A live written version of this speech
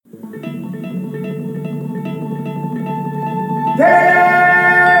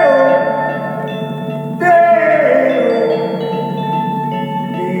Day-o, day-o,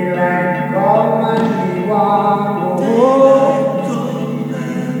 daylight come and we want to go home.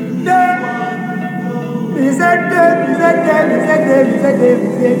 Day, is that day, is that day, is that day, is that day,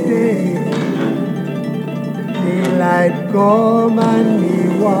 is that day. Daylight come and we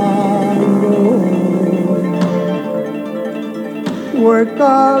want to go home. Work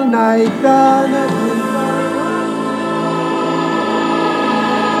all night and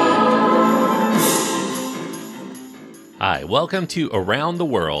Hi, welcome to Around the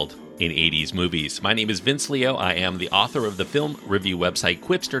World in 80s Movies. My name is Vince Leo. I am the author of the film review website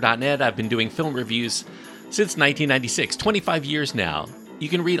Quipster.net. I've been doing film reviews since 1996, 25 years now. You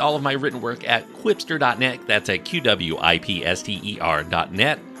can read all of my written work at Quipster.net. That's at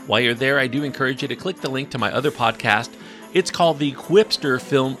QWIPSTER.net. While you're there, I do encourage you to click the link to my other podcast. It's called the Quipster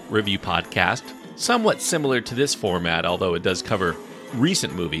Film Review Podcast, somewhat similar to this format, although it does cover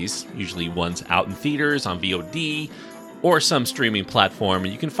recent movies, usually ones out in theaters, on VOD, or some streaming platform,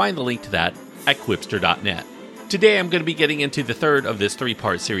 and you can find the link to that at Quipster.net. Today I'm going to be getting into the third of this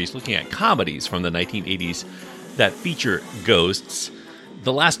three-part series looking at comedies from the 1980s that feature ghosts.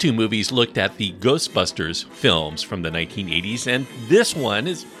 The last two movies looked at the Ghostbusters films from the 1980s, and this one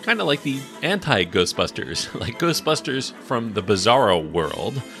is kind of like the anti-Ghostbusters, like Ghostbusters from the Bizarro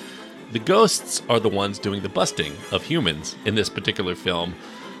world. The ghosts are the ones doing the busting of humans in this particular film.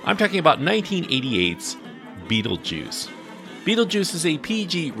 I'm talking about 1988's Beetlejuice. Beetlejuice is a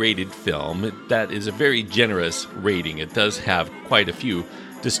PG-rated film that is a very generous rating. It does have quite a few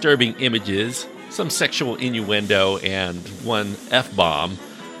disturbing images, some sexual innuendo, and one F-bomb.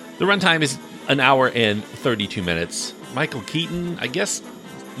 The runtime is an hour and 32 minutes. Michael Keaton, I guess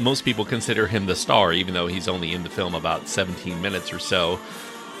most people consider him the star, even though he's only in the film about 17 minutes or so.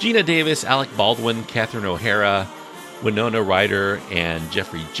 Gina Davis, Alec Baldwin, Catherine O'Hara, Winona Ryder, and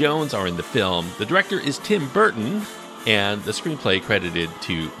Jeffrey Jones are in the film. The director is Tim Burton, and the screenplay credited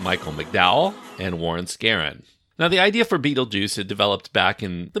to Michael McDowell and Warren Scarron. Now, the idea for Beetlejuice had developed back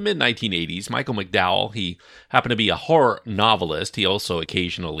in the mid-1980s. Michael McDowell, he happened to be a horror novelist. He also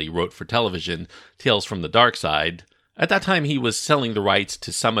occasionally wrote for television Tales from the Dark Side. At that time, he was selling the rights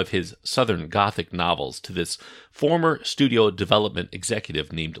to some of his Southern Gothic novels to this former studio development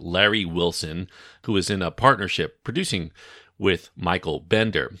executive named Larry Wilson, who was in a partnership producing with Michael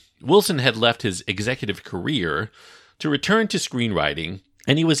Bender. Wilson had left his executive career to return to screenwriting,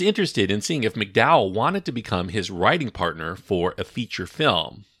 and he was interested in seeing if McDowell wanted to become his writing partner for a feature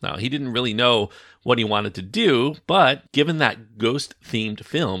film. Now, he didn't really know what he wanted to do, but given that ghost-themed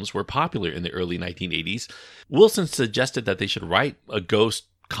films were popular in the early 1980s, Wilson suggested that they should write a ghost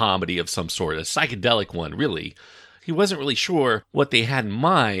comedy of some sort, a psychedelic one, really. He wasn't really sure what they had in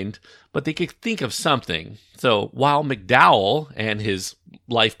mind, but they could think of something. So while McDowell and his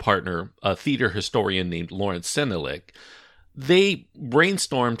life partner, a theater historian named Lawrence Senelik, they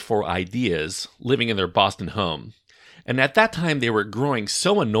brainstormed for ideas living in their Boston home. And at that time, they were growing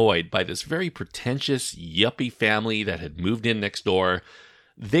so annoyed by this very pretentious, yuppie family that had moved in next door,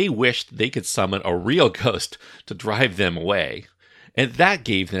 they wished they could summon a real ghost to drive them away. And that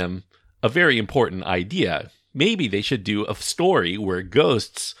gave them a very important idea. Maybe they should do a story where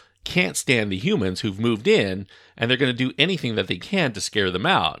ghosts can't stand the humans who've moved in, and they're going to do anything that they can to scare them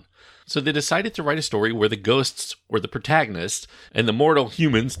out. So they decided to write a story where the ghosts were the protagonists and the mortal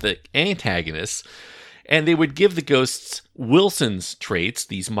humans the antagonists, and they would give the ghosts Wilson's traits,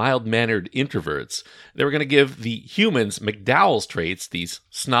 these mild-mannered introverts. They were going to give the humans McDowell's traits, these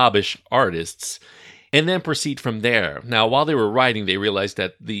snobbish artists, and then proceed from there. Now, while they were writing, they realized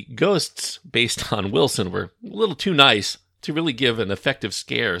that the ghosts, based on Wilson, were a little too nice to really give an effective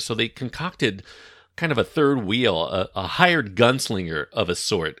scare, so they concocted kind of a third wheel, a hired gunslinger of a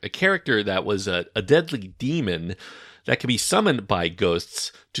sort, a character that was a deadly demon that could be summoned by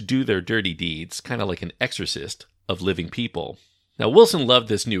ghosts to do their dirty deeds, kind of like an exorcist of living people. Now, Wilson loved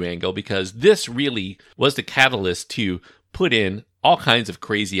this new angle because this really was the catalyst to put in all kinds of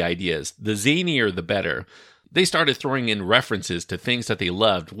crazy ideas. The zanier, the better. They started throwing in references to things that they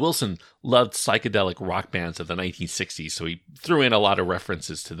loved. Wilson loved psychedelic rock bands of the 1960s, so he threw in a lot of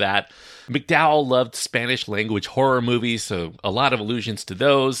references to that. McDowell loved Spanish language horror movies, so a lot of allusions to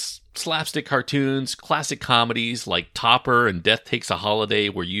those. Slapstick cartoons, classic comedies like Topper and Death Takes a Holiday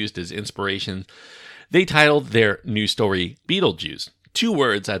were used as inspiration. They titled their new story Beetlejuice. 2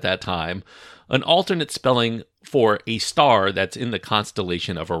 words at that time, an alternate spelling for a star that's in the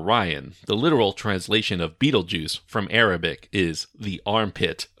constellation of Orion. The literal translation of Beetlejuice from Arabic is the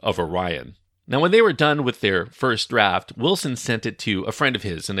armpit of Orion. Now, when they were done with their first draft, Wilson sent it to a friend of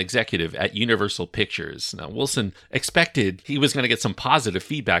his, an executive at Universal Pictures. Now, Wilson expected he was going to get some positive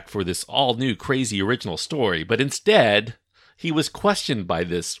feedback for this all-new, crazy original story, but instead, he was questioned by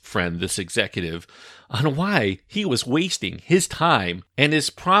this friend, this executive, on why he was wasting his time and his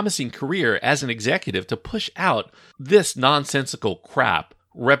promising career as an executive to push out this nonsensical crap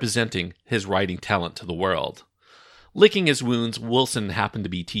representing his writing talent to the world. Licking his wounds, Wilson happened to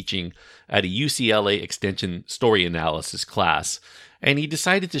be teaching at a UCLA Extension story analysis class, and he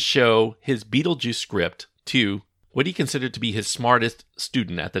decided to show his Beetlejuice script to what he considered to be his smartest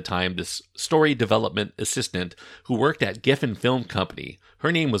student at the time, this story development assistant who worked at Geffen Film Company.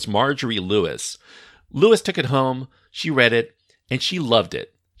 Her name was Marjorie Lewis. Lewis took it home, she read it, and she loved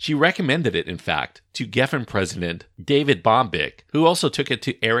it. She recommended it, in fact, to Geffen president David Bombick, who also took it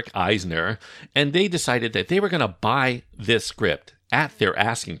to Eric Eisner, and they decided that they were going to buy this script at their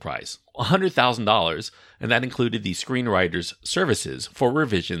asking price, $100,000, and that included the screenwriter's services for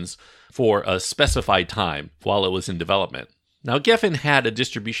revisions for a specified time while it was in development. Now, Geffen had a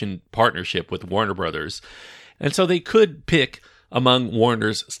distribution partnership with Warner Brothers, and so they could pick among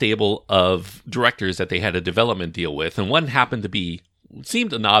Warner's stable of directors that they had a development deal with, and one happened to be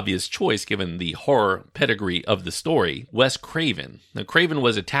seemed an obvious choice given the horror pedigree of the story, Wes Craven. Now, Craven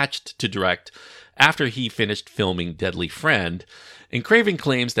was attached to direct after he finished filming Deadly Friend, and Craven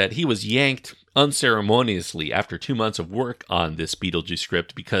claims that he was yanked unceremoniously after 2 months of work on this Beetlejuice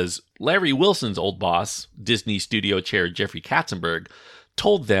script because Larry Wilson's old boss, Disney studio chair Jeffrey Katzenberg,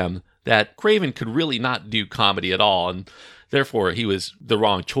 told them that Craven could really not do comedy at all, and therefore he was the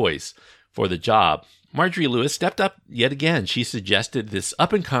wrong choice for the job. Marjorie Lewis stepped up yet again. She suggested this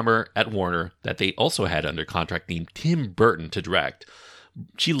up-and-comer at Warner that they also had under contract named Tim Burton to direct.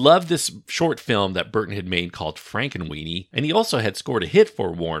 She loved this short film that Burton had made called Frankenweenie, and he also had scored a hit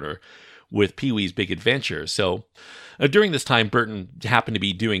for Warner with Pee-wee's Big Adventure. So during this time, Burton happened to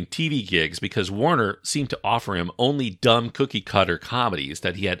be doing TV gigs because Warner seemed to offer him only dumb cookie-cutter comedies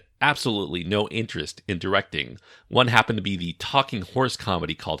that he had absolutely no interest in directing. One happened to be the talking horse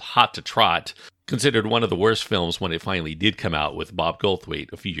comedy called Hot to Trot, considered one of the worst films when it finally did come out with Bob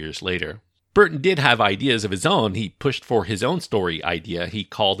Goldthwait a few years later. Burton did have ideas of his own. He pushed for his own story idea. He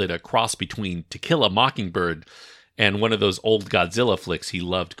called it a cross between To Kill a Mockingbird and one of those old Godzilla flicks he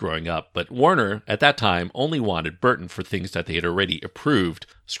loved growing up. But Warner, at that time, only wanted Burton for things that they had already approved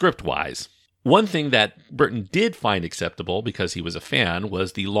script-wise. One thing that Burton did find acceptable, because he was a fan,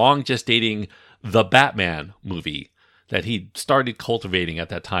 was the long-gestating The Batman movie that he started cultivating at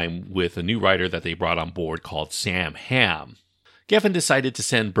that time with a new writer that they brought on board called Sam Hamm. Geffen decided to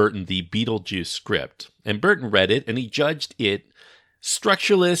send Burton the Beetlejuice script, and Burton read it and he judged it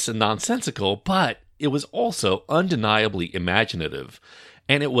structureless and nonsensical, but it was also undeniably imaginative,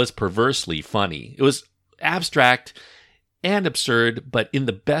 and it was perversely funny. It was abstract and absurd, but in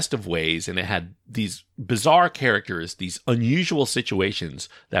the best of ways, and it had these bizarre characters, these unusual situations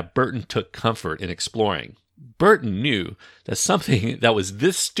that Burton took comfort in exploring. Burton knew that something that was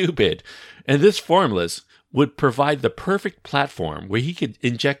this stupid and this formless would provide the perfect platform where he could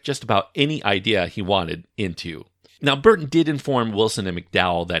inject just about any idea he wanted into. Now, Burton did inform Wilson and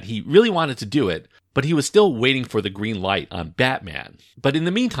McDowell that he really wanted to do it, but he was still waiting for the green light on Batman. But in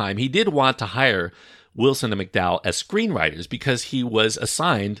the meantime, he did want to hire Wilson and McDowell as screenwriters because he was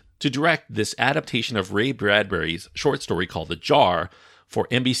assigned to direct this adaptation of Ray Bradbury's short story called The Jar for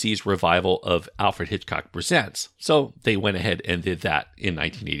NBC's revival of Alfred Hitchcock Presents. So they went ahead and did that in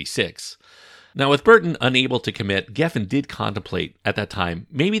 1986. Now, with Burton unable to commit, Geffen did contemplate at that time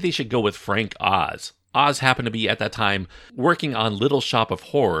maybe they should go with Frank Oz. Oz happened to be at that time working on Little Shop of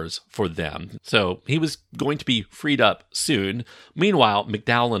Horrors for them, so he was going to be freed up soon. Meanwhile,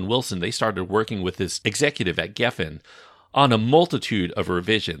 McDowell and Wilson, they started working with this executive at Geffen on a multitude of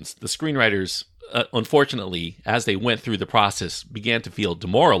revisions. The screenwriters, unfortunately, as they went through the process, began to feel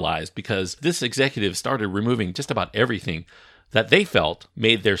demoralized because this executive started removing just about everything that they felt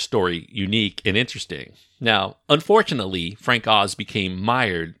made their story unique and interesting. Now, unfortunately, Frank Oz became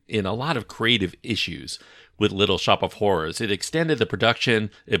mired in a lot of creative issues with Little Shop of Horrors. It extended the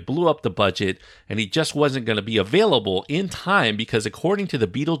production, it blew up the budget, and he just wasn't going to be available in time because according to the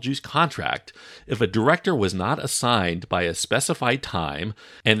Beetlejuice contract, if a director was not assigned by a specified time,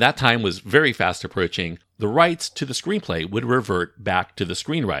 and that time was very fast approaching, the rights to the screenplay would revert back to the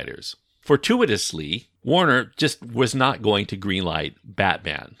screenwriters. Fortuitously, Warner just was not going to greenlight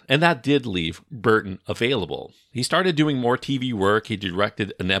Batman, and that did leave Burton available. He started doing more TV work. He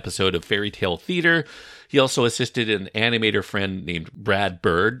directed an episode of Fairy Tale Theater. He also assisted an animator friend named Brad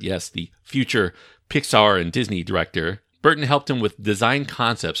Bird, yes, the future Pixar and Disney director, Burton helped him with design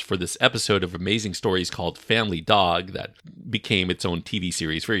concepts for this episode of Amazing Stories called Family Dog that became its own TV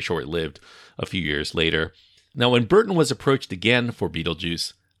series, very short-lived, a few years later. Now, when Burton was approached again for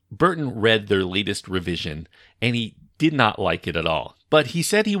Beetlejuice, Burton read their latest revision, and he did not like it at all. But he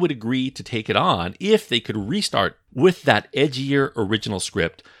said he would agree to take it on if they could restart with that edgier original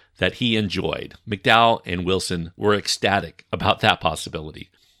script that he enjoyed. McDowell and Wilson were ecstatic about that possibility.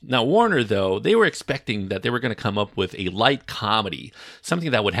 Now, Warner, though, they were expecting that they were going to come up with a light comedy,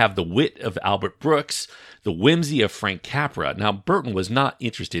 something that would have the wit of Albert Brooks, the whimsy of Frank Capra. Now, Burton was not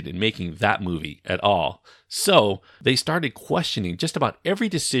interested in making that movie at all. So they started questioning just about every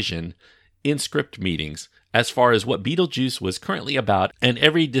decision in script meetings as far as what Beetlejuice was currently about, and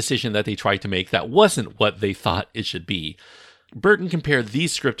every decision that they tried to make that wasn't what they thought it should be. Burton compared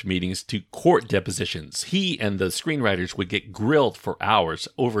these script meetings to court depositions. He and the screenwriters would get grilled for hours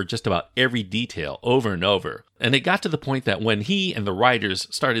over just about every detail over and over. And it got to the point that when he and the writers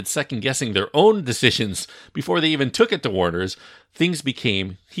started second-guessing their own decisions before they even took it to Warner's, things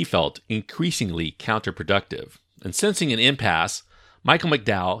became, he felt, increasingly counterproductive. And sensing an impasse, Michael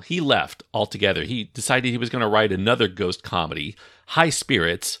McDowell, he left altogether. He decided he was going to write another ghost comedy, High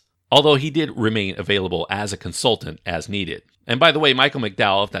Spirits, although he did remain available as a consultant as needed. And by the way, Michael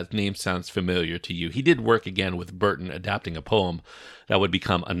McDowell, if that name sounds familiar to you, he did work again with Burton adapting a poem that would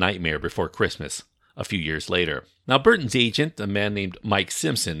become A Nightmare Before Christmas a few years later. Now, Burton's agent, a man named Mike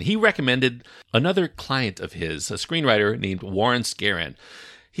Simpson, he recommended another client of his, a screenwriter named Warren Scarron.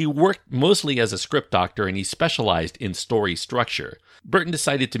 He worked mostly as a script doctor, and he specialized in story structure. Burton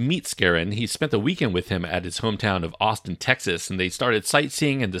decided to meet Scarron. He spent a weekend with him at his hometown of Austin, Texas, and they started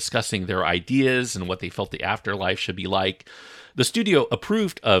sightseeing and discussing their ideas and what they felt the afterlife should be like. The studio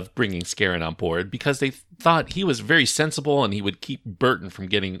approved of bringing Scarron on board because they thought he was very sensible and he would keep Burton from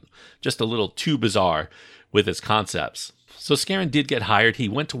getting just a little too bizarre with his concepts. So Scarron did get hired. He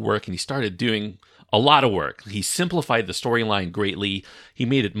went to work and he started doing a lot of work. He simplified the storyline greatly. He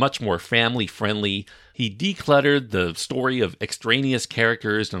made it much more family-friendly. He decluttered the story of extraneous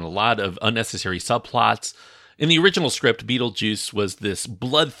characters and a lot of unnecessary subplots. In the original script, Beetlejuice was this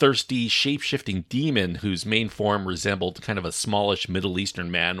bloodthirsty, shape-shifting demon whose main form resembled kind of a smallish Middle Eastern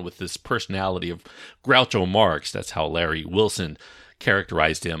man with this personality of Groucho Marx. That's how Larry Wilson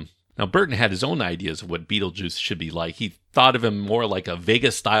characterized him. Now, Burton had his own ideas of what Beetlejuice should be like. He thought of him more like a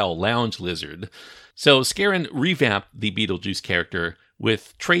Vegas-style lounge lizard. So Scarron revamped the Beetlejuice character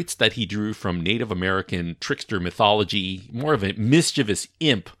with traits that he drew from Native American trickster mythology, more of a mischievous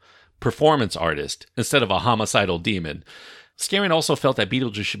imp performance artist instead of a homicidal demon. Scarron also felt that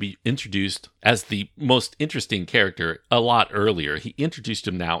Beetlejuice should be introduced as the most interesting character a lot earlier. He introduced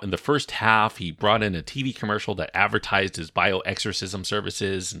him now in the first half. He brought in a TV commercial that advertised his bioexorcism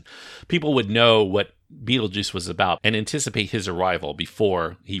services, and people would know what Beetlejuice was about and anticipate his arrival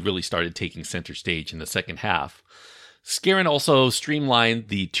before he really started taking center stage in the second half. Scarron also streamlined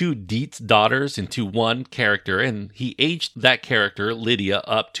the two Dietz daughters into one character, and he aged that character, Lydia,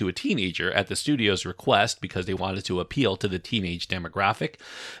 up to a teenager at the studio's request because they wanted to appeal to the teenage demographic.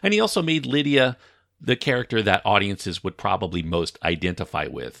 And he also made Lydia the character that audiences would probably most identify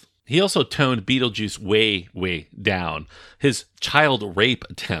with. He also toned Beetlejuice way down. His child rape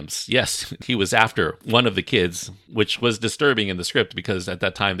attempts, yes, he was after one of the kids, which was disturbing in the script because at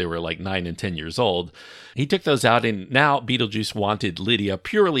that time they were like 9 and 10 years old. He took those out, and now Beetlejuice wanted Lydia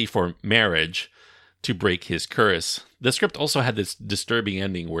purely for marriage to break his curse. The script also had this disturbing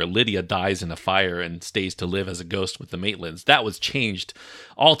ending where Lydia dies in a fire and stays to live as a ghost with the Maitlands. That was changed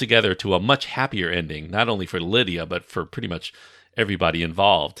altogether to a much happier ending, not only for Lydia, but for pretty much everybody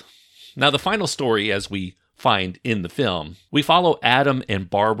involved. Now, the final story, as we find in the film, we follow Adam and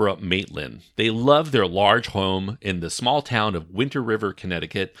Barbara Maitland. They love their large home in the small town of Winter River,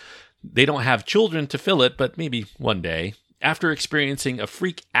 Connecticut. They don't have children to fill it, but maybe one day. After experiencing a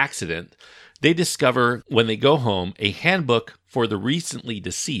freak accident, they discover, when they go home, a handbook for the recently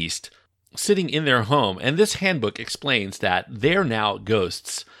deceased sitting in their home. And this handbook explains that they're now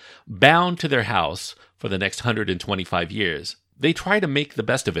ghosts bound to their house for the next 125 years. They try to make the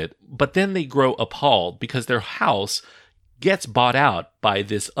best of it, but then they grow appalled because their house gets bought out by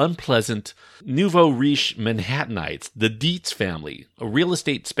this unpleasant nouveau riche Manhattanites, the Dietz family, a real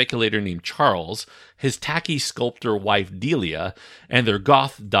estate speculator named Charles, his tacky sculptor wife Delia, and their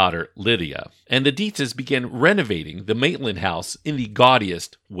goth daughter Lydia. And the Dietzes begin renovating the Maitland house in the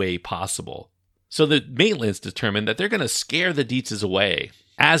gaudiest way possible. So the Maitlands determine that they're going to scare the Dietzes away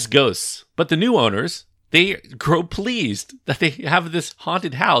as ghosts, but the new owners, They grow pleased that they have this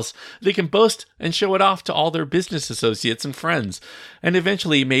haunted house. They can boast and show it off to all their business associates and friends. And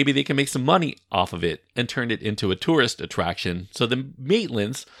eventually, maybe they can make some money off of it and turn it into a tourist attraction. So the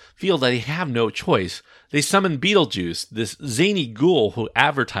Maitlands feel that they have no choice. They summon Beetlejuice, this zany ghoul who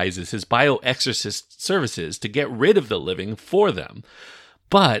advertises his bioexorcist services to get rid of the living for them.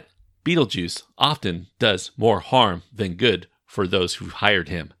 But Beetlejuice often does more harm than good for those who hired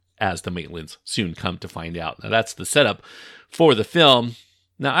him, as the Maitlands soon come to find out. Now, that's the setup for the film.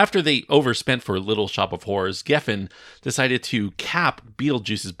 Now, after they overspent for Little Shop of Horrors, Geffen decided to cap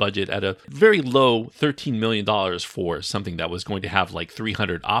Beetlejuice's budget at a very low $13 million for something that was going to have like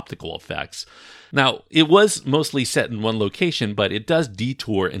 300 optical effects. Now, it was mostly set in one location, but it does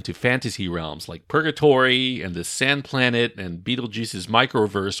detour into fantasy realms like Purgatory and the Sand Planet and Beetlejuice's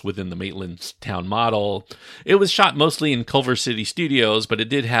microverse within the Maitland's town model. It was shot mostly in Culver City Studios, but it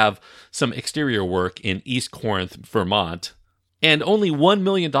did have some exterior work in East Corinth, Vermont. And only $1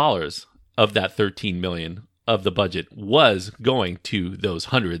 million of that $13 million of the budget was going to those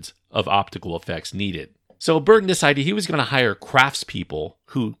hundreds of optical effects needed. So Burton decided he was going to hire craftspeople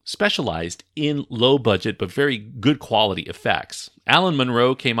who specialized in low budget but very good quality effects. Alan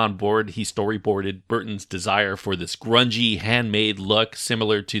Monroe came on board. He storyboarded Burton's desire for this grungy, handmade look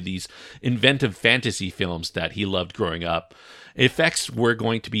similar to these inventive fantasy films that he loved growing up. Effects were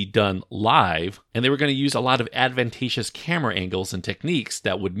going to be done live, and they were going to use a lot of advantageous camera angles and techniques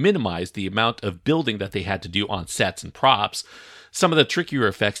that would minimize the amount of building that they had to do on sets and props. Some of the trickier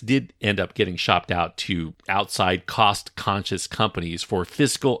effects did end up getting shopped out to outside cost-conscious companies for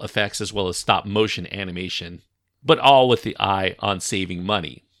physical effects as well as stop-motion animation, but all with the eye on saving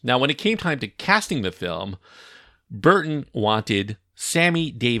money. Now, when it came time to casting the film, Burton wanted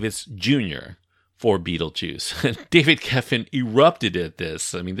Sammy Davis Jr. for Beetlejuice. David Geffen erupted at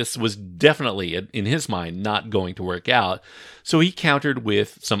this. I mean, this was definitely, in his mind, not going to work out. So he countered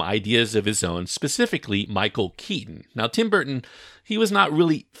with some ideas of his own, specifically Michael Keaton. Now, Tim Burton, he was not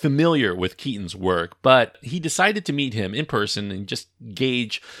really familiar with Keaton's work, but he decided to meet him in person and just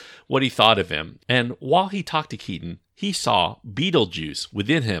gauge what he thought of him. And while he talked to Keaton, he saw Beetlejuice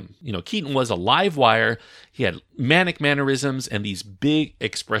within him. You know, Keaton was a live wire. He had manic mannerisms and these big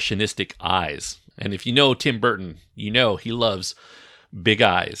expressionistic eyes. And if you know Tim Burton, you know he loves big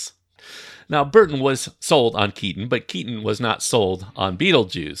eyes. Now, Burton was sold on Keaton, but Keaton was not sold on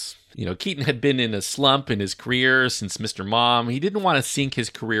Beetlejuice. You know, Keaton had been in a slump in his career since Mr. Mom. He didn't want to sink his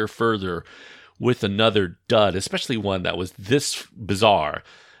career further with another dud, especially one that was this bizarre.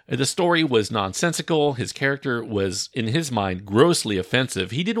 The story was nonsensical. His character was, in his mind, grossly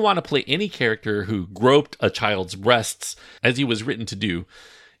offensive. He didn't want to play any character who groped a child's breasts, as he was written to do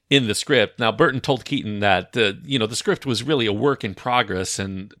in the script. Now, Burton told Keaton that the script was really a work in progress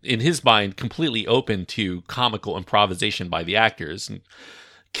and, in his mind, completely open to comical improvisation by the actors. And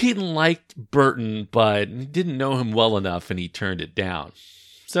Keaton liked Burton, but didn't know him well enough, and he turned it down.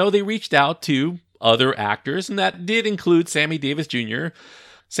 So they reached out to other actors, and that did include Sammy Davis Jr.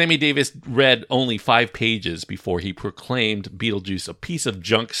 Sammy Davis read only 5 pages before he proclaimed Beetlejuice a piece of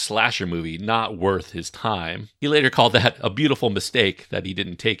junk slasher movie not worth his time. He later called that a beautiful mistake that he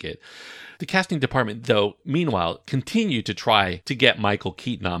didn't take it. The casting department, though, meanwhile, continued to try to get Michael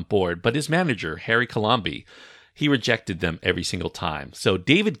Keaton on board, but his manager, Harry Colomby, he rejected them every single time. So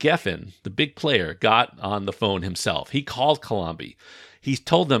David Geffen, the big player, got on the phone himself. He called Colomby. He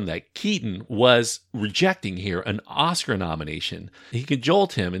told them that Keaton was rejecting here an Oscar nomination. He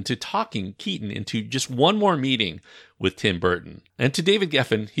cajoled him into talking Keaton into just one more meeting with Tim Burton. And to David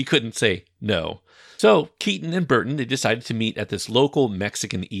Geffen, he couldn't say no. So Keaton and Burton, they decided to meet at this local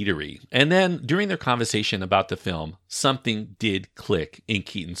Mexican eatery. And then during their conversation about the film, something did click in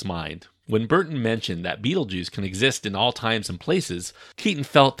Keaton's mind. When Burton mentioned that Beetlejuice can exist in all times and places, Keaton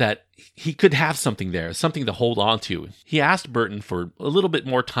felt that he could have something there, something to hold on to. He asked Burton for a little bit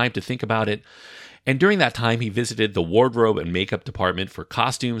more time to think about it, and during that time he visited the wardrobe and makeup department for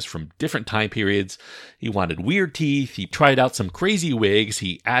costumes from different time periods. He wanted weird teeth, he tried out some crazy wigs,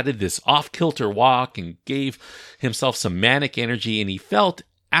 he added this off-kilter walk and gave himself some manic energy, and he felt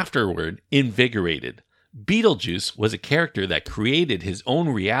afterward invigorated. Beetlejuice was a character that created his own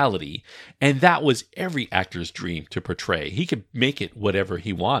reality, and that was every actor's dream to portray. He could make it whatever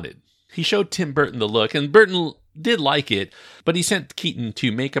he wanted. He showed Tim Burton the look, and Burton did like it, but he sent Keaton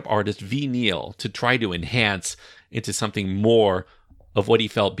to makeup artist V. Neal to try to enhance into something more of what he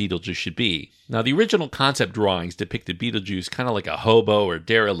felt Beetlejuice should be. Now, the original concept drawings depicted Beetlejuice kind of like a hobo or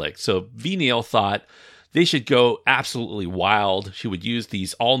derelict, so V. Neal thought they should go absolutely wild. She would use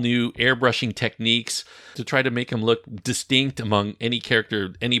these all-new airbrushing techniques to try to make him look distinct among any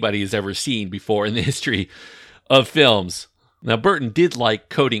character anybody has ever seen before in the history of films. Now, Burton did like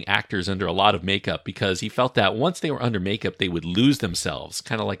coating actors under a lot of makeup because he felt that once they were under makeup, they would lose themselves,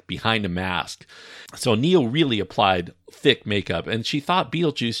 kind of like behind a mask. So Neil really applied thick makeup, and she thought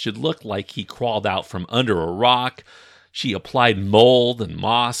Beetlejuice should look like he crawled out from under a rock. She applied mold and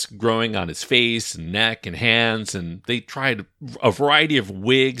moss growing on his face and neck and hands, and they tried a variety of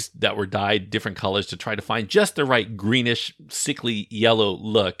wigs that were dyed different colors to try to find just the right greenish, sickly yellow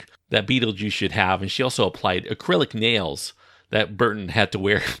look that Beetlejuice should have. And she also applied acrylic nails that Burton had to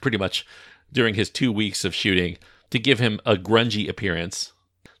wear pretty much during his 2 weeks of shooting to give him a grungy appearance.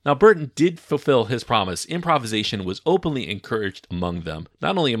 Now, Burton did fulfill his promise. Improvisation was openly encouraged among them,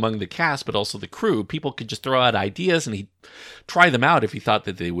 not only among the cast, but also the crew. People could just throw out ideas and he'd try them out if he thought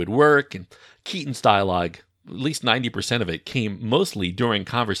that they would work. And Keaton's dialogue, at least 90% of it, came mostly during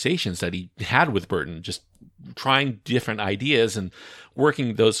conversations that he had with Burton, just trying different ideas and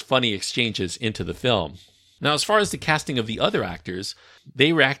working those funny exchanges into the film. Now, as far as the casting of the other actors,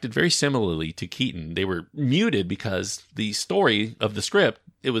 they reacted very similarly to Keaton. They were muted because the story of the script,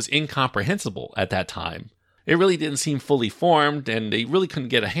 it was incomprehensible at that time. It really didn't seem fully formed, and they really couldn't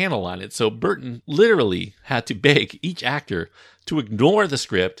get a handle on it. So Burton literally had to beg each actor to ignore the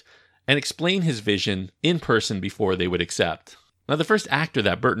script and explain his vision in person before they would accept. Now, the first actor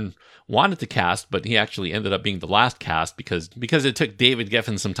that Burton wanted to cast, but he actually ended up being the last cast because it took David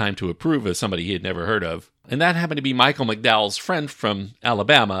Geffen some time to approve of somebody he had never heard of. And that happened to be Michael McDowell's friend from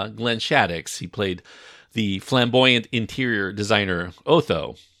Alabama, Glenn Shaddix. He played the flamboyant interior designer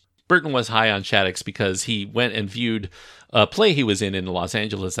Otho. Burton was high on Shaddix because he went and viewed a play he was in Los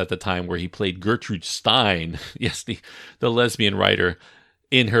Angeles at the time where he played Gertrude Stein, yes, the lesbian writer,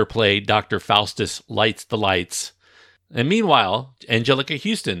 in her play Dr. Faustus Lights the Lights. And meanwhile, Angelica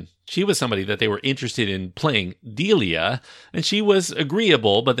Houston, she was somebody that they were interested in playing Delia, and she was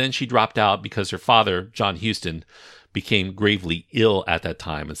agreeable, but then she dropped out because her father, John Huston, became gravely ill at that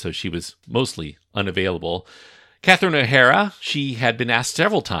time, and so she was mostly unavailable. Catherine O'Hara, she had been asked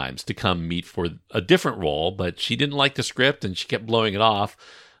several times to come meet for a different role, but she didn't like the script, and she kept blowing it off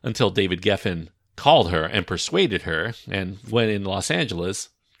until David Geffen called her and persuaded her, and when in Los Angeles,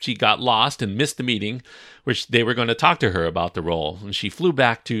 she got lost and missed the meeting which they were going to talk to her about the role. And she flew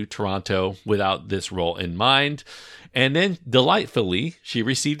back to Toronto without this role in mind. And then, delightfully, she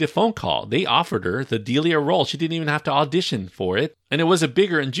received a phone call. They offered her the Delia role. She didn't even have to audition for it. And it was a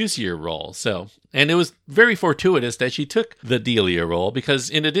bigger and juicier role. And it was very fortuitous that she took the Delia role because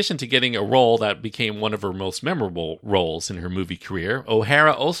in addition to getting a role that became one of her most memorable roles in her movie career,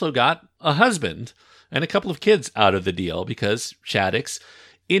 O'Hara also got a husband and a couple of kids out of the deal because Shaddix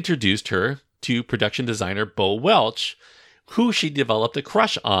introduced her to production designer Bo Welch, who she developed a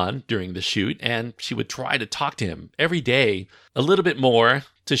crush on during the shoot, and she would try to talk to him every day a little bit more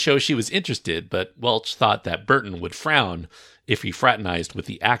to show she was interested, but Welch thought that Burton would frown if he fraternized with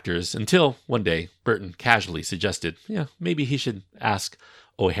the actors until one day Burton casually suggested, maybe he should ask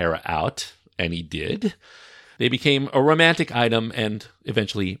O'Hara out, and he did. They became a romantic item and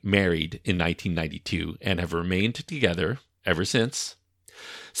eventually married in 1992 and have remained together ever since.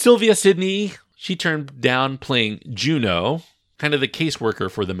 Sylvia Sidney, she turned down playing Juno, kind of the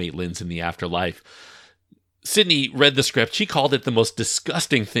caseworker for the Maitlands in the afterlife. Sidney read the script. She called it the most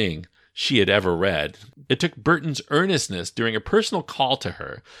disgusting thing she had ever read. It took Burton's earnestness during a personal call to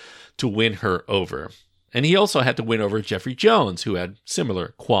her to win her over. And he also had to win over Jeffrey Jones, who had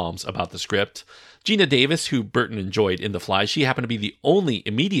similar qualms about the script. Gina Davis, who Burton enjoyed in The Fly, she happened to be the only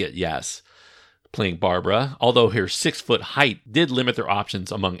immediate yes, playing Barbara, although her 6-foot height did limit their options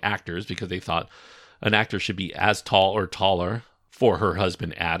among actors because they thought an actor should be as tall or taller for her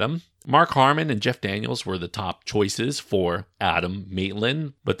husband, Adam. Mark Harmon and Jeff Daniels were the top choices for Adam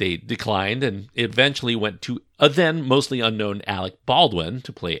Maitland, but they declined and eventually went to a then mostly unknown Alec Baldwin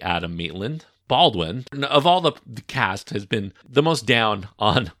to play Adam Maitland. Baldwin, of all the cast, has been the most down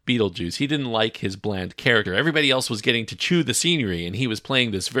on Beetlejuice. He didn't like his bland character. Everybody else was getting to chew the scenery, and he was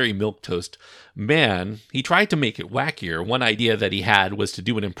playing this very milquetoast man. He tried to make it wackier. One idea that he had was to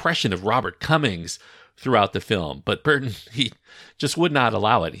do an impression of Robert Cummings throughout the film, but Burton, he just would not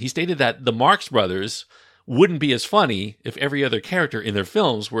allow it. He stated that the Marx Brothers wouldn't be as funny if every other character in their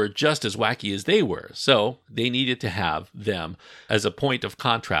films were just as wacky as they were. So they needed to have them as a point of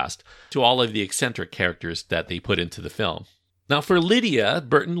contrast to all of the eccentric characters that they put into the film. Now for Lydia,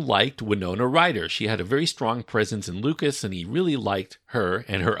 Burton liked Winona Ryder. She had a very strong presence in Lucas, and he really liked her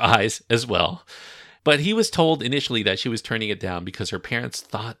and her eyes as well. But he was told initially that she was turning it down because her parents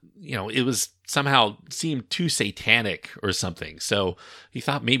thought it was somehow seemed too satanic or something. So he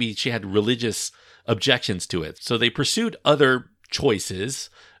thought maybe she had religious objections to it. So they pursued other choices.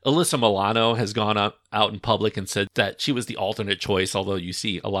 Alyssa Milano has gone out in public and said that she was the alternate choice, although you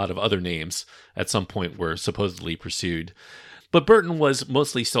see a lot of other names at some point were supposedly pursued. But Burton was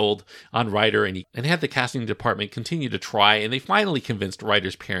mostly sold on Ryder and had the casting department continue to try, and they finally convinced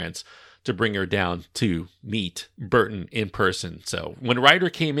Ryder's parents to bring her down to meet Burton in person. So when Ryder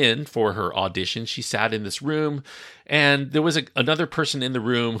came in for her audition, she sat in this room, and there was another person in the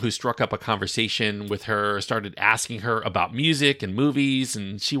room who struck up a conversation with her, started asking her about music and movies,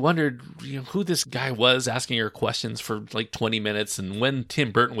 and she wondered who this guy was, asking her questions for like 20 minutes, and when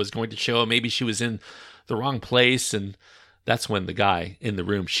Tim Burton was going to show. Maybe she was in the wrong place, and that's when the guy in the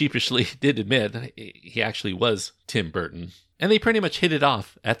room sheepishly did admit he actually was Tim Burton. And they pretty much hit it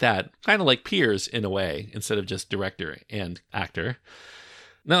off at that, kind of like peers in a way, instead of just director and actor.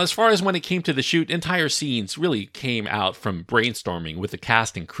 Now, as far as when it came to the shoot, entire scenes really came out from brainstorming with the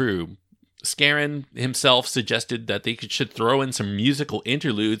cast and crew. Scarron himself suggested that they should throw in some musical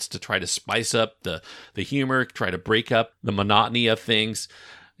interludes to try to spice up the humor, try to break up the monotony of things.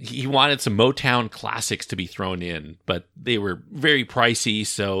 He wanted some Motown classics to be thrown in, but they were very pricey,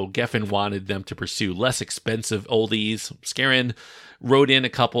 so Geffen wanted them to pursue less expensive oldies. Scarron wrote in a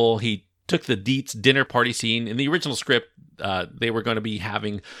couple. He took the Dietz dinner party scene. In the original script, they were going to be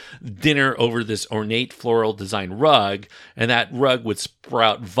having dinner over this ornate floral design rug, and that rug would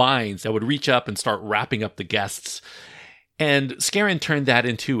sprout vines that would reach up and start wrapping up the guests. And Scarron turned that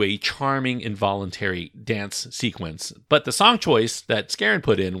into a charming involuntary dance sequence. But the song choice that Scarron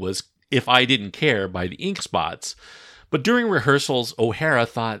put in was If I Didn't Care by the Ink Spots. But during rehearsals, O'Hara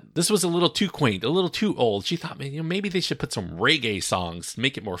thought this was a little too quaint, a little too old. She thought, maybe they should put some reggae songs,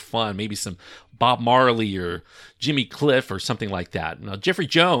 make it more fun, maybe some Bob Marley or Jimmy Cliff or something like that. Now, Jeffrey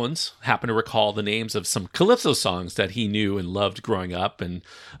Jones happened to recall the names of some calypso songs that he knew and loved growing up, and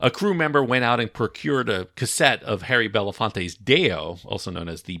a crew member went out and procured a cassette of Harry Belafonte's Deo, also known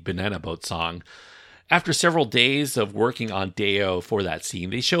as the Banana Boat song. After several days of working on Deo for that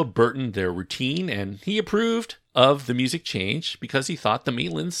scene, they showed Burton their routine, and he approved of the music change because he thought the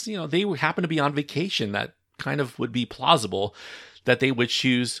Maitlands, they happened to be on vacation. That kind of would be plausible that they would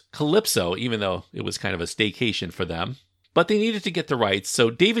choose Calypso, even though it was kind of a staycation for them. But they needed to get the rights, so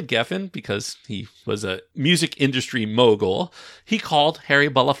David Geffen, because he was a music industry mogul, he called Harry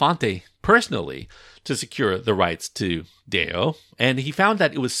Belafonte personally to secure the rights to Deo, and he found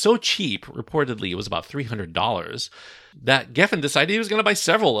that it was so cheap, reportedly it was about $300, that Geffen decided he was going to buy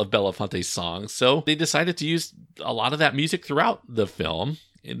several of Belafonte's songs, so they decided to use a lot of that music throughout the film.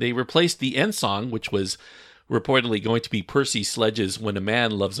 They replaced the end song, which was reportedly going to be Percy Sledge's When a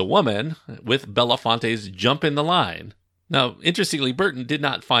Man Loves a Woman, with Belafonte's Jump in the Line. Now, interestingly, Burton did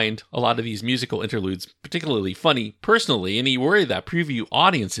not find a lot of these musical interludes particularly funny personally, and he worried that preview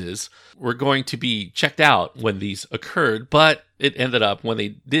audiences were going to be checked out when these occurred, but it ended up, when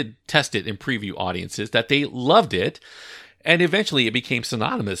they did test it in preview audiences, that they loved it, and eventually it became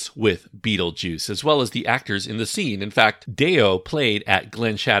synonymous with Beetlejuice, as well as the actors in the scene. In fact, Deo played at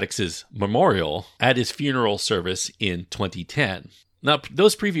Glenn Shaddix's memorial at his funeral service in 2010. Now,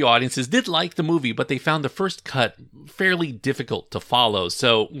 those preview audiences did like the movie, but they found the first cut fairly difficult to follow,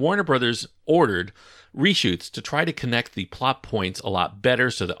 so Warner Brothers ordered reshoots to try to connect the plot points a lot better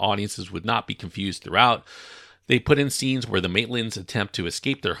so that audiences would not be confused throughout. They put in scenes where the Maitlands attempt to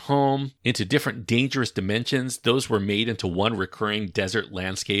escape their home into different dangerous dimensions. Those were made into one recurring desert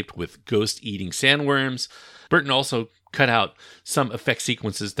landscape with ghost-eating sandworms. Burton also cut out some effect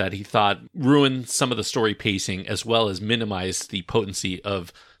sequences that he thought ruined some of the story pacing, as well as minimized the potency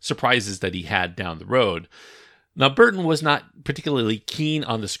of surprises that he had down the road. Now, Burton was not particularly keen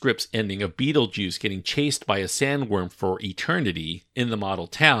on the script's ending of Beetlejuice getting chased by a sandworm for eternity in the model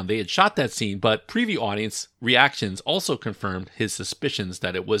town. They had shot that scene, but preview audience reactions also confirmed his suspicions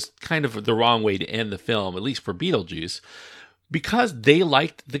that it was kind of the wrong way to end the film, at least for Beetlejuice. Because they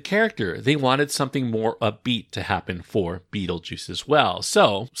liked the character, they wanted something more upbeat to happen for Beetlejuice as well.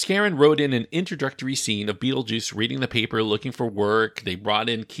 So, Scarron wrote in an introductory scene of Beetlejuice reading the paper, looking for work. They brought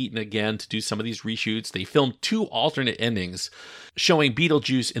in Keaton again to do some of these reshoots. They filmed 2 alternate endings showing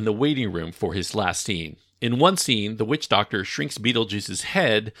Beetlejuice in the waiting room for his last scene. In one scene, the witch doctor shrinks Beetlejuice's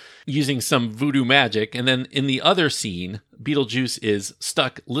head using some voodoo magic, and then in the other scene, Beetlejuice is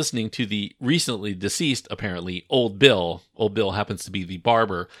stuck listening to the recently deceased, apparently, Old Bill. Old Bill happens to be the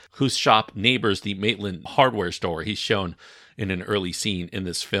barber whose shop neighbors the Maitland hardware store. He's shown in an early scene in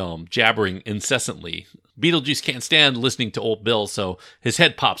this film, jabbering incessantly. Beetlejuice can't stand listening to Old Bill, so his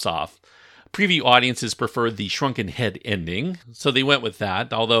head pops off. Preview audiences preferred the shrunken head ending, so they went with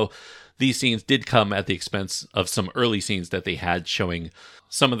that, although these scenes did come at the expense of some early scenes that they had showing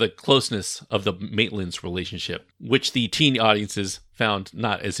some of the closeness of the Maitlands relationship, which the teen audiences found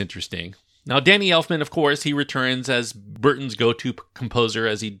not as interesting. Now, Danny Elfman, of course, he returns as Burton's go-to composer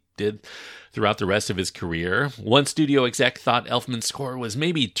as he did throughout the rest of his career. One studio exec thought Elfman's score was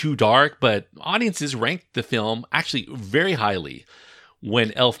maybe too dark, but audiences ranked the film actually very highly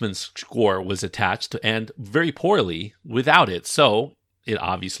when Elfman's score was attached, and very poorly without it, so it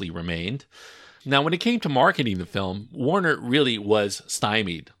obviously remained. Now, when it came to marketing the film, Warner really was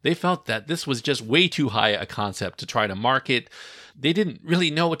stymied. They felt that this was just way too high a concept to try to market. They didn't really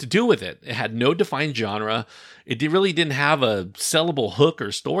know what to do with it. It had no defined genre. It really didn't have a sellable hook or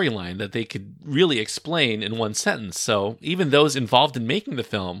storyline that they could really explain in one sentence. So even those involved in making the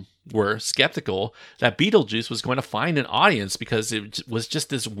film were skeptical that Beetlejuice was going to find an audience, because it was just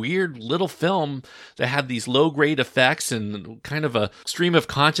this weird little film that had these low-grade effects and kind of a stream of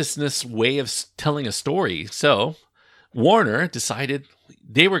consciousness way of telling a story. So Warner decided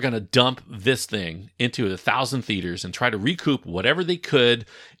they were going to dump this thing into 1,000 theaters and try to recoup whatever they could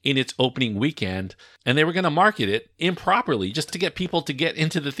in its opening weekend. And they were going to market it improperly just to get people to get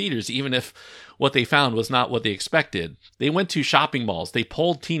into the theaters, even if what they found was not what they expected. They went to shopping malls. They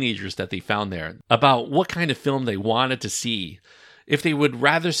polled teenagers that they found there about what kind of film they wanted to see. If they would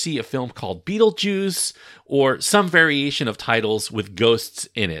rather see a film called Beetlejuice or some variation of titles with ghosts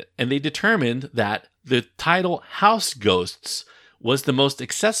in it. And they determined that the title House Ghosts was the most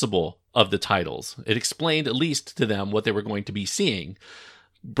accessible of the titles. It explained, at least to them, what they were going to be seeing.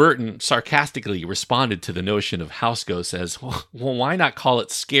 Burton sarcastically responded to the notion of house ghosts as, well, why not call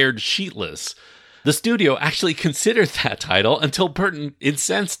it Scared Sheetless? The studio actually considered that title until Burton,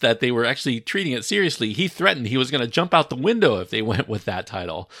 incensed that they were actually treating it seriously, he threatened he was going to jump out the window if they went with that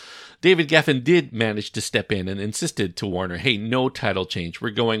title. David Geffen did manage to step in and insisted to Warner, hey, no title change, we're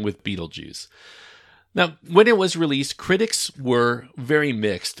going with Beetlejuice. Now, when it was released, critics were very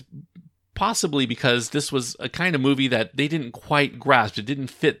mixed, possibly because this was a kind of movie that they didn't quite grasp. It didn't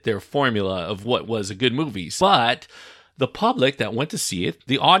fit their formula of what was a good movie. But the public that went to see it,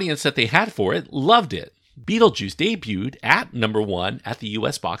 the audience that they had for it, loved it. Beetlejuice debuted at number 1 at the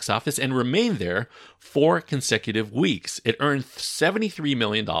U.S. box office and remained there 4 consecutive weeks. It earned $73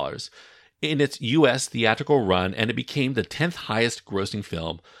 million in its U.S. theatrical run, and it became the 10th highest grossing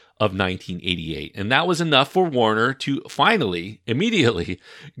film of 1988. And that was enough for Warner to finally, immediately,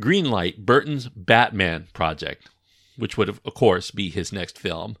 greenlight Burton's Batman project, which would, of course, be his next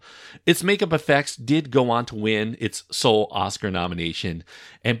film. Its makeup effects did go on to win its sole Oscar nomination,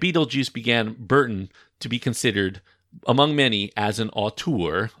 and Beetlejuice began Burton to be considered, among many, as an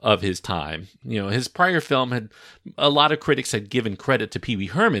auteur of his time. You know, his prior film had, a lot of critics had given credit to Pee Wee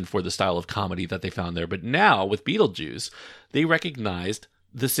Herman for the style of comedy that they found there, but now, with Beetlejuice, they recognized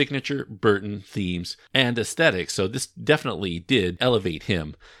the signature Burton themes and aesthetics, so this definitely did elevate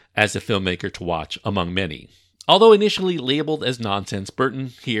him as a filmmaker to watch among many. Although initially labeled as nonsense, Burton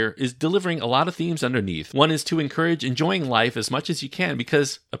here is delivering a lot of themes underneath. One is to encourage enjoying life as much as you can,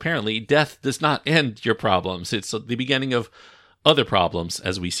 because apparently death does not end your problems. It's the beginning of other problems,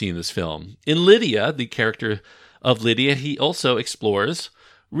 as we see in this film. In Lydia, the character of Lydia, he also explores,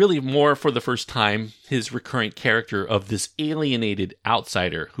 really more for the first time, his recurrent character of this alienated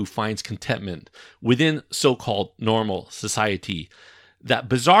outsider who finds contentment within so-called normal society. That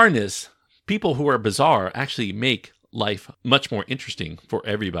bizarreness, people who are bizarre actually make life much more interesting for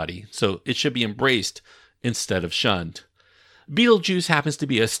everybody, so it should be embraced instead of shunned. Beetlejuice happens to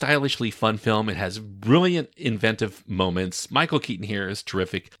be a stylishly fun film. It has brilliant, inventive moments. Michael Keaton here is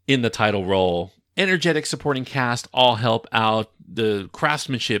terrific in the title role. Energetic supporting cast all help out. The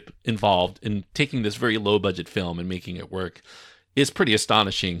craftsmanship involved in taking this very low-budget film and making it work is pretty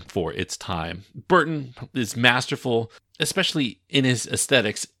astonishing for its time. Burton is masterful, especially in his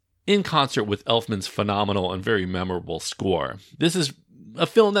aesthetics, in concert with Elfman's phenomenal and very memorable score. This is a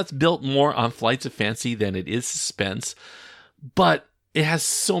film that's built more on flights of fancy than it is suspense, but it has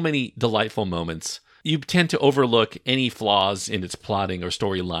so many delightful moments. You tend to overlook any flaws in its plotting or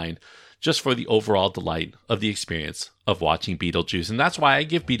storyline just for the overall delight of the experience of watching Beetlejuice. And that's why I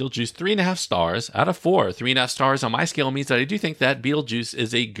give Beetlejuice 3.5 stars out of 4. 3.5 stars on my scale means that I do think that Beetlejuice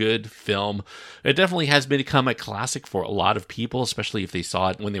is a good film. It definitely has become a classic for a lot of people, especially if they saw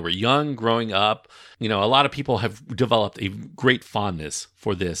it when they were young, growing up. You know, a lot of people have developed a great fondness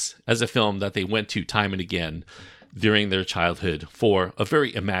for this as a film that they went to time and again during their childhood for a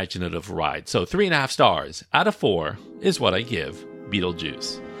very imaginative ride. So 3.5 stars out of 4 is what I give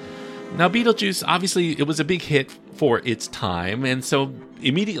Beetlejuice. Now, Beetlejuice, obviously, it was a big hit for its time, and so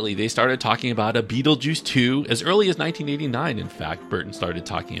immediately they started talking about a Beetlejuice 2 as early as 1989. In fact, Burton started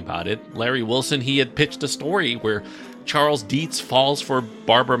talking about it. Larry Wilson, he had pitched a story where Charles Dietz falls for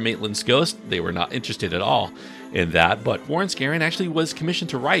Barbara Maitland's ghost. They were not interested at all in that, but Warren Scarron actually was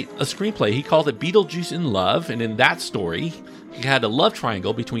commissioned to write a screenplay. He called it Beetlejuice in Love, and in that story, he had a love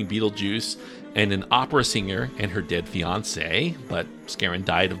triangle between Beetlejuice and an opera singer and her dead fiancé, but Scarron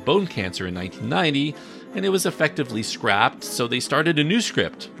died of bone cancer in 1990, and it was effectively scrapped, so they started a new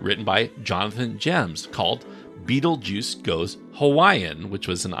script written by Jonathan Gems called Beetlejuice Goes Hawaiian, which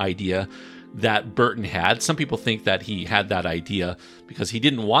was an idea that Burton had. Some people think that he had that idea because he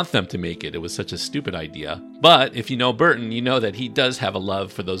didn't want them to make it. It was such a stupid idea. But if you know Burton, you know that he does have a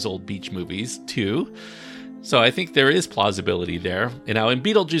love for those old beach movies too. So I think there is plausibility there. And now in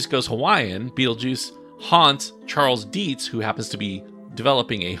Beetlejuice Goes Hawaiian, Beetlejuice haunts Charles Dietz, who happens to be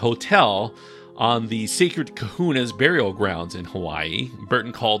developing a hotel on the Sacred Kahuna's burial grounds in Hawaii.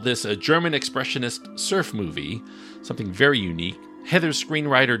 Burton called this a German expressionist surf movie, something very unique. Heather's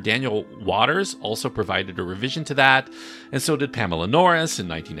screenwriter Daniel Waters also provided a revision to that, and so did Pamela Norris in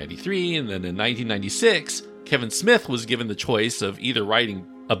 1993, and then in 1996, Kevin Smith was given the choice of either writing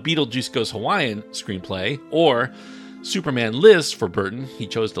a Beetlejuice Goes Hawaiian screenplay or Superman Lives for Burton. He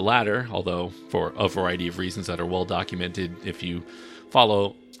chose the latter, although for a variety of reasons that are well documented if you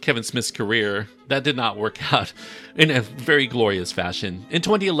follow Kevin Smith's career, that did not work out in a very glorious fashion. In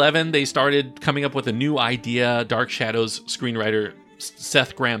 2011, they started coming up with a new idea. Dark Shadows screenwriter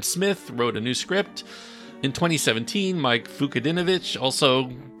Seth Grahame-Smith wrote a new script. In 2017, Mike Vukadinovich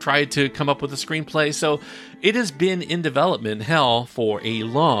also tried to come up with a screenplay. So it has been in development hell for a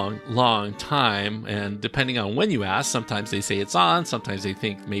long, long time. And depending on when you ask, sometimes they say it's on, sometimes they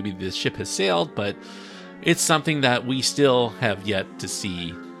think maybe the ship has sailed, but it's something that we still have yet to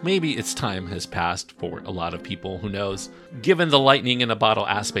see. Maybe its time has passed for a lot of people, who knows. Given the lightning in a bottle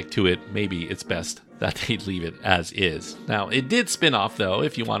aspect to it, maybe it's best that they leave it as is. Now, it did spin off, though,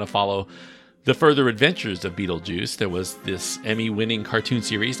 if you want to follow the further adventures of Beetlejuice. There was this Emmy-winning cartoon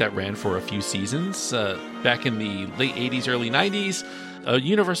series that ran for a few seasons back in the late 80s, early 90s. A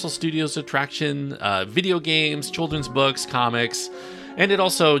Universal Studios attraction, video games, children's books, comics, and it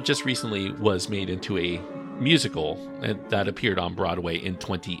also just recently was made into a musical that appeared on Broadway in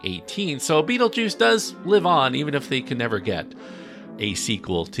 2018. So Beetlejuice does live on, even if they could never get a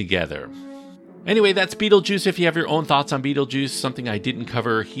sequel together. Anyway, that's Beetlejuice. If you have your own thoughts on Beetlejuice, something I didn't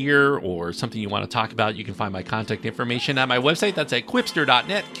cover here, or something you want to talk about, you can find my contact information at my website. That's at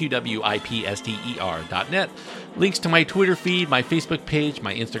quipster.net, QWIPSTER.net. Links to my Twitter feed, my Facebook page,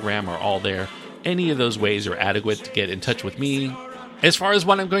 my Instagram are all there. Any of those ways are adequate to get in touch with me. As far as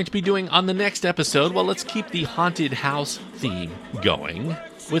what I'm going to be doing on the next episode, well, let's keep the haunted house theme going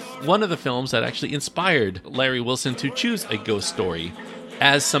with one of the films that actually inspired Larry Wilson to choose a ghost story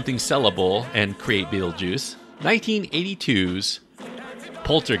as something sellable and create Beetlejuice, 1982's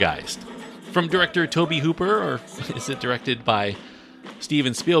Poltergeist. From director Tobe Hooper, or is it directed by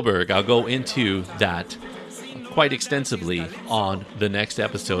Steven Spielberg? I'll go into that quite extensively on the next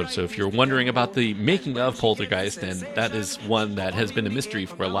episode. So if you're wondering about the making of Poltergeist, and that is one that has been a mystery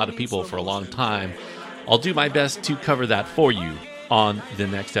for a lot of people for a long time, I'll do my best to cover that for you on the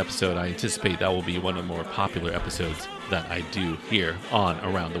next episode. I anticipate that will be one of the more popular episodes that I do here on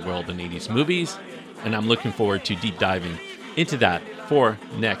Around the World in 80s Movies, and I'm looking forward to deep diving into that for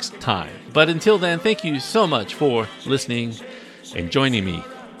next time. But until then, thank you so much for listening and joining me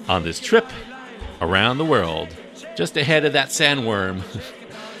on this trip around the world, just ahead of that sandworm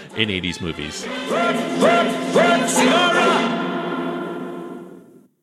in 80s Movies. Run, Senora!